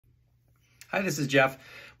Hi, this is Jeff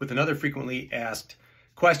with another frequently asked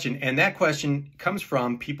question, and that question comes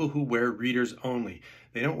from people who wear readers only.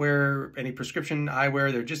 They don't wear any prescription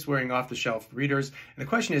eyewear, they're just wearing off-the-shelf readers. And the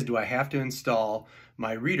question is, do I have to install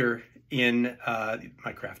my reader in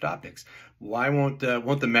my CraftOptics? Why won't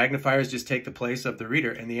the magnifiers just take the place of the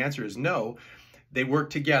reader? And the answer is no. They work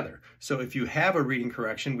together. So if you have a reading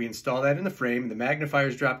correction, we install that in the frame, the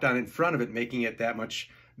magnifiers drop down in front of it, making it that much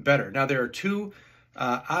better. Now there are two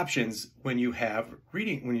options when you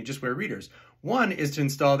just wear readers. One is to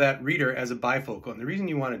install that reader as a bifocal, and the reason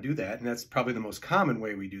you want to do that, and that's probably the most common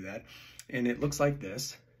way we do that, and it looks like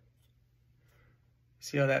this.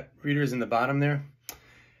 See how that reader is in the bottom there?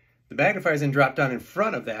 The magnifiers then drop down in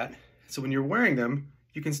front of that, so when you're wearing them,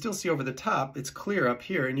 you can still see over the top. It's clear up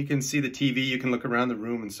here, and you can see the TV, you can look around the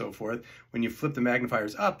room and so forth. When you flip the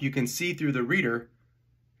magnifiers up, you can see through the reader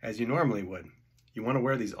as you normally would. You want to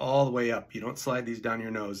wear these all the way up. You don't slide these down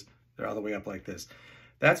your nose. They're all the way up like this.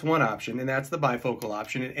 That's one option, and that's the bifocal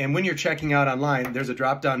option. And when you're checking out online, there's a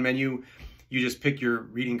drop-down menu. You just pick your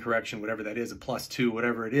reading correction, whatever that is, a +2,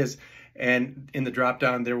 whatever it is. And in the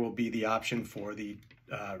drop-down, there will be the option for the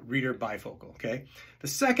reader bifocal, okay? The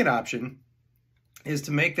second option is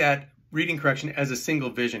to make that reading correction as a single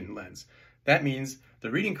vision lens. That means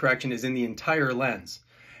the reading correction is in the entire lens.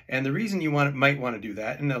 And the reason you might want to do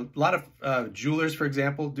that, and a lot of jewelers, for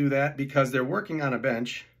example, do that because they're working on a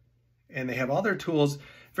bench and they have all their tools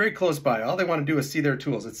very close by. All they want to do is see their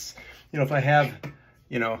tools. It's, if I have,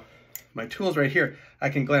 my tools right here, I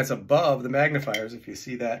can glance above the magnifiers, if you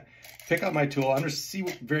see that, pick up my tool, see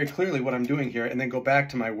very clearly what I'm doing here, and then go back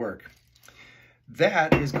to my work.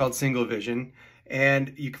 That is called single vision.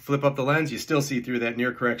 And you can flip up the lens, you still see through that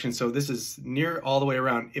near correction. So this is near all the way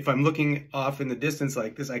around. If I'm looking off in the distance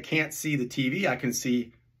like this, I can't see the TV, I can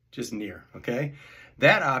see just near, okay?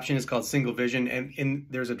 That option is called single vision, and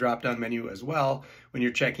there's a drop-down menu as well. When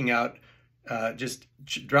you're checking out, just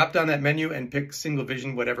drop down that menu and pick single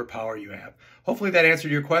vision, whatever power you have. Hopefully that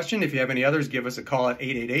answered your question. If you have any others, give us a call at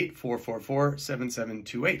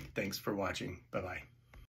 888-444-7728. Thanks for watching. Bye-bye.